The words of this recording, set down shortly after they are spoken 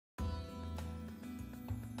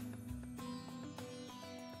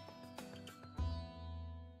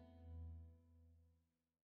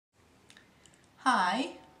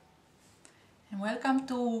Hi, and welcome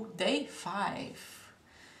to day 5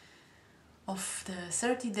 of the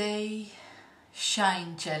 30-day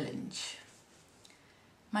Shine Challenge.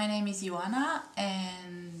 My name is Ioana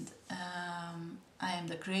and I am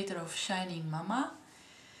the creator of Shining Mama,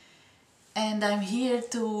 and I'm here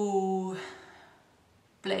to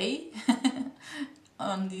play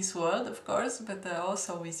on this world, of course, but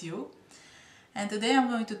also with you. And today I'm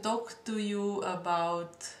going to talk to you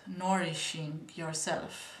about nourishing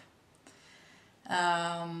yourself.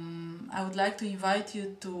 I would like to invite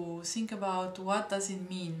you to think about what does it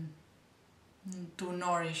mean to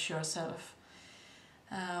nourish yourself.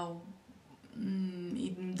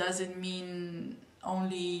 It doesn't mean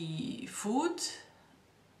only food.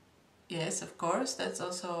 Yes, of course, that's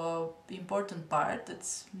also an important part.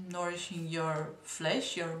 That's nourishing your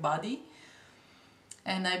flesh, your body.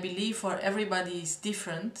 And I believe for everybody is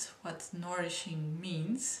different what nourishing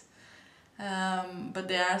means. But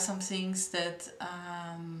there are some things that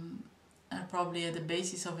are probably at the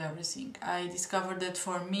basis of everything. I discovered that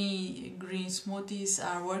for me green smoothies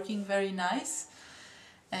are working very nice,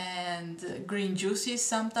 and green juices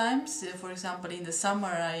sometimes. For example, in the summer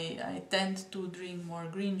I tend to drink more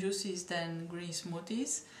green juices than green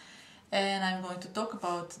smoothies. And I'm going to talk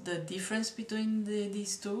about the difference between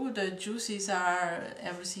these two. The juices are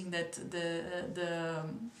everything that the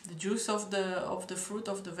juice of the fruit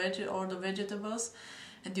of the vegetables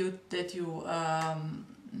that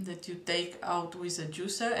you take out with a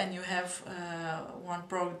juicer, and you have one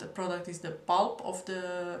product. The product is the pulp of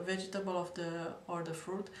the vegetable or the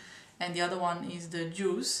fruit, and the other one is the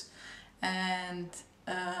juice. And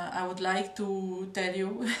I would like to tell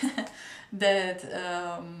you that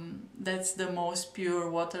that's the most pure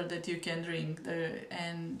water that you can drink.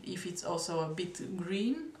 And if it's also a bit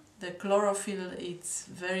green, the chlorophyll is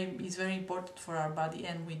very important for our body,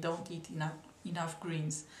 and we don't eat enough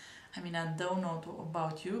greens. I mean, I don't know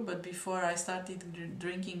about you, but before I started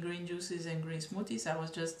drinking green juices and green smoothies, I was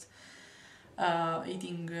just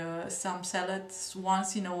eating some salads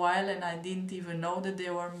once in a while, and I didn't even know that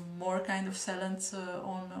there were more kind of salads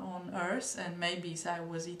on earth. And maybe I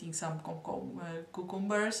was eating some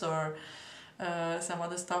cucumbers or some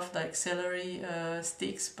other stuff like celery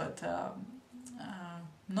sticks, but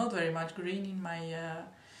not very much green in my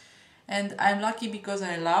and I'm lucky because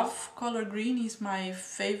I love color green. Is my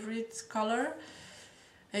favorite color.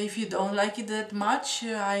 If you don't like it that much,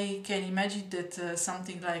 I can imagine that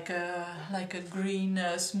something like a green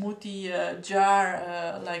smoothie jar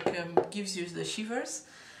gives you the shivers.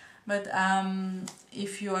 But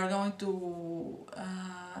if you are going to,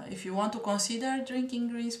 if you want to consider drinking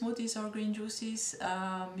green smoothies or green juices,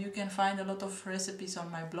 you can find a lot of recipes on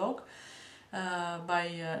my blog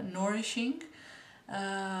by Nourishing.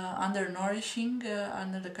 Under Nourishing,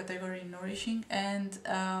 under the category Nourishing, and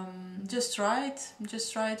just try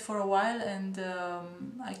it for a while, and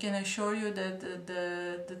I can assure you that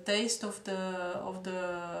the taste of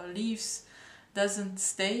the leaves doesn't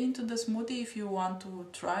stay into the smoothie. If you want to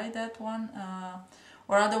try that one,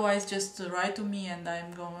 or otherwise just write to me, and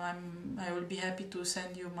I will be happy to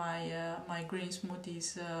send you my green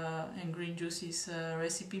smoothies and green juices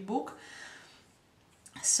recipe book.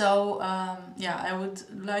 So I would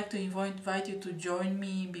like to invite you to join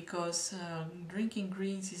me, because drinking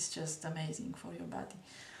greens is just amazing for your body.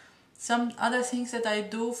 Some other things that I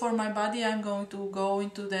do for my body, I'm going to go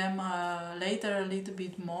into them later a little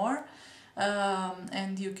bit more,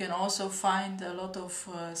 and you can also find a lot of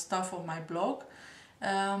stuff on my blog.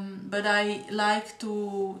 But I like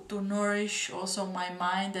to nourish also my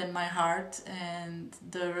mind and my heart and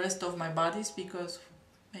the rest of my bodies, because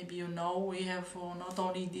maybe you know we have not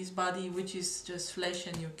only this body which is just flesh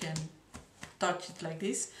and you can touch it like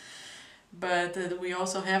this, but we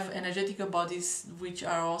also have energetical bodies which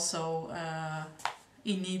are also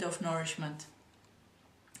in need of nourishment.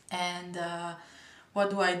 And what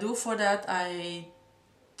do I do for that? I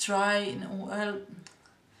try,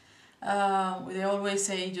 they always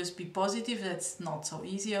say just be positive. That's not so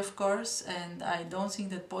easy, of course, and I don't think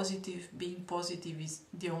that being positive is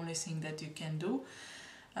the only thing that you can do.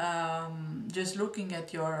 Just looking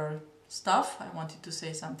at your stuff, I wanted to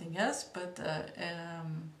say something else, but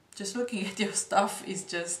just looking at your stuff is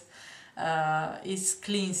just is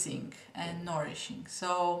cleansing and nourishing.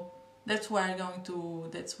 So that's what we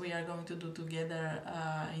are going to do together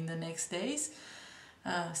in the next days.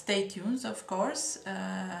 Stay tuned, of course.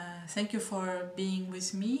 Thank you for being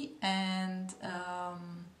with me, and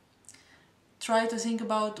try to think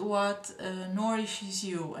about what nourishes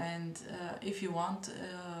you. And if you want,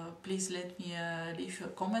 please let me leave a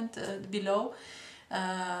comment below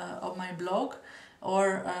on my blog.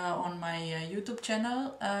 or on my YouTube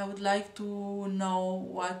channel. I would like to know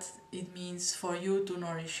what it means for you to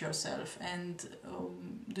nourish yourself, and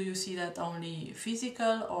do you see that only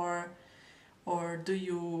physical, or do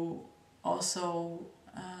you also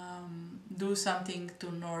do something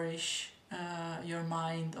to nourish your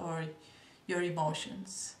mind or your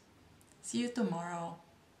emotions? See you tomorrow.